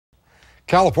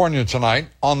California tonight,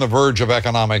 on the verge of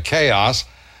economic chaos.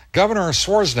 Governor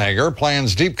Schwarzenegger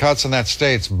plans deep cuts in that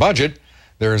state's budget.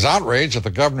 There is outrage at the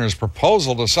governor's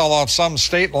proposal to sell off some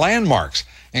state landmarks,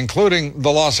 including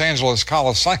the Los Angeles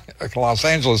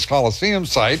Coliseum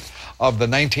site of the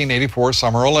 1984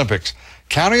 Summer Olympics.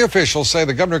 County officials say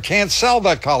the governor can't sell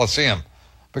that Coliseum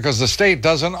because the state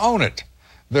doesn't own it.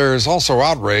 There's also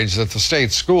outrage that the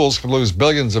state schools could lose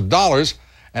billions of dollars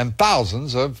and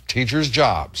thousands of teachers'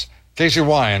 jobs. Casey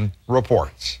Wian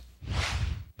reports.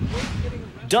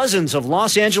 Dozens of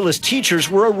Los Angeles teachers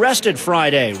were arrested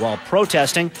Friday while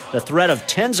protesting the threat of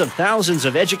tens of thousands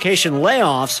of education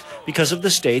layoffs because of the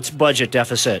state's budget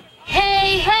deficit.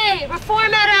 Hey, hey,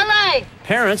 reform at LA!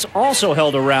 Parents also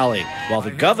held a rally while the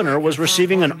governor was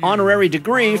receiving an honorary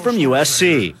degree from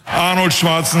USC. Arnold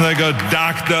Schwarzenegger,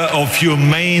 Doctor of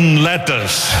Humane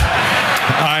Letters.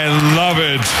 I love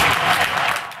it.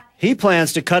 He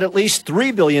plans to cut at least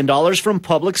 $3 billion from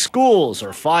public schools, or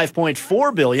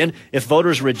 $5.4 billion if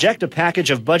voters reject a package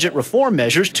of budget reform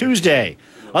measures Tuesday.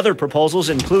 Other proposals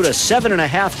include a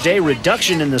 7.5-day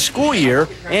reduction in the school year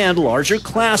and larger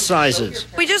class sizes.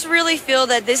 We just really feel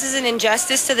that this is an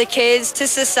injustice to the kids, to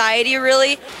society,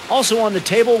 really. Also on the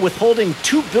table, withholding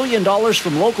 $2 billion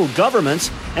from local governments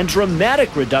and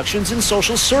dramatic reductions in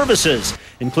social services,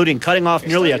 including cutting off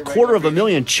nearly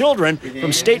 250,000 children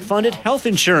from state-funded health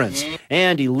insurance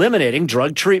and eliminating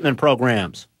drug treatment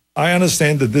programs. I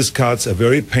understand that these cuts are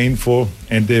very painful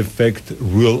and they affect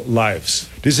real lives.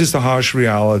 This is the harsh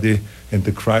reality and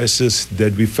the crisis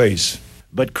that we face.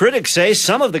 But critics say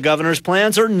some of the governor's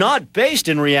plans are not based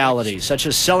in reality, such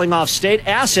as selling off state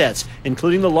assets,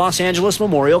 including the Los Angeles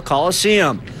Memorial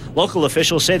Coliseum. Local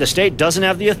officials say the state doesn't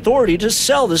have the authority to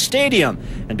sell the stadium,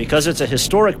 and because it's a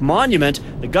historic monument,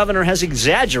 the governor has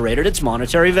exaggerated its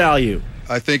monetary value.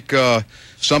 I think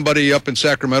somebody up in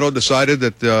Sacramento decided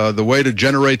that the way to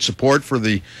generate support for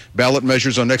the ballot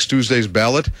measures on next Tuesday's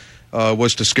ballot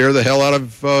was to scare the hell out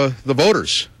of the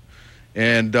voters.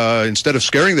 And instead of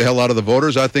scaring the hell out of the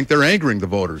voters, I think they're angering the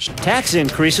voters. Tax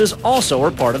increases also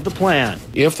are part of the plan.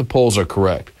 If the polls are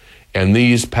correct and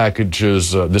these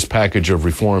packages, this package of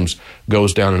reforms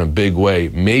goes down in a big way,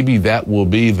 maybe that will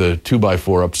be the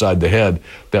 2x4 upside the head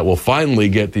that will finally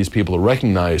get these people to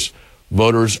recognize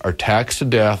voters are taxed to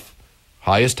death,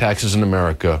 highest taxes in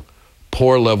America,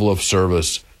 poor level of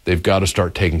service. They've got to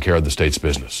start taking care of the state's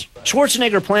business.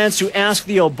 Schwarzenegger plans to ask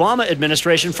the Obama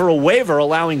administration for a waiver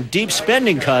allowing deep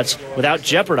spending cuts without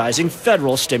jeopardizing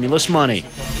federal stimulus money.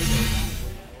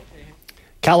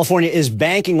 California is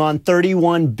banking on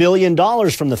 $31 billion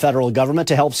from the federal government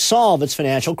to help solve its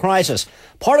financial crisis.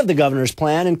 Part of the governor's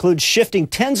plan includes shifting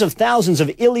tens of thousands of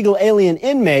illegal alien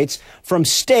inmates from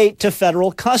state to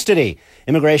federal custody.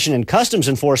 Immigration and Customs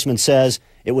Enforcement says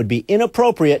it would be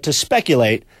inappropriate to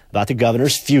speculate about the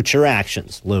governor's future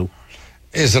actions. Lou.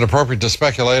 Is it appropriate to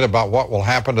speculate about what will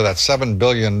happen to that $7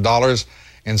 billion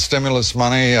in stimulus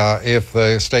money if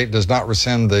the state does not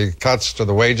rescind the cuts to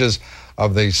the wages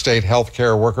of the state health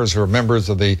care workers who are members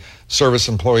of the Service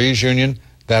Employees Union?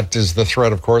 That is the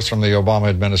threat, of course, from the Obama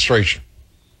administration.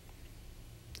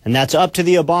 And that's up to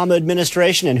the Obama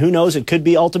administration, and who knows, it could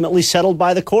be ultimately settled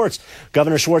by the courts.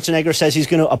 Governor Schwarzenegger says he's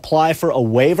going to apply for a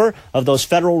waiver of those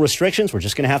federal restrictions. We're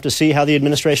just going to have to see how the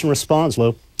administration responds,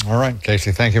 Lou. All right,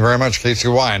 Casey, thank you very much. Casey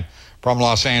Wian from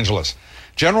Los Angeles.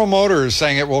 General Motors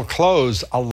saying it will close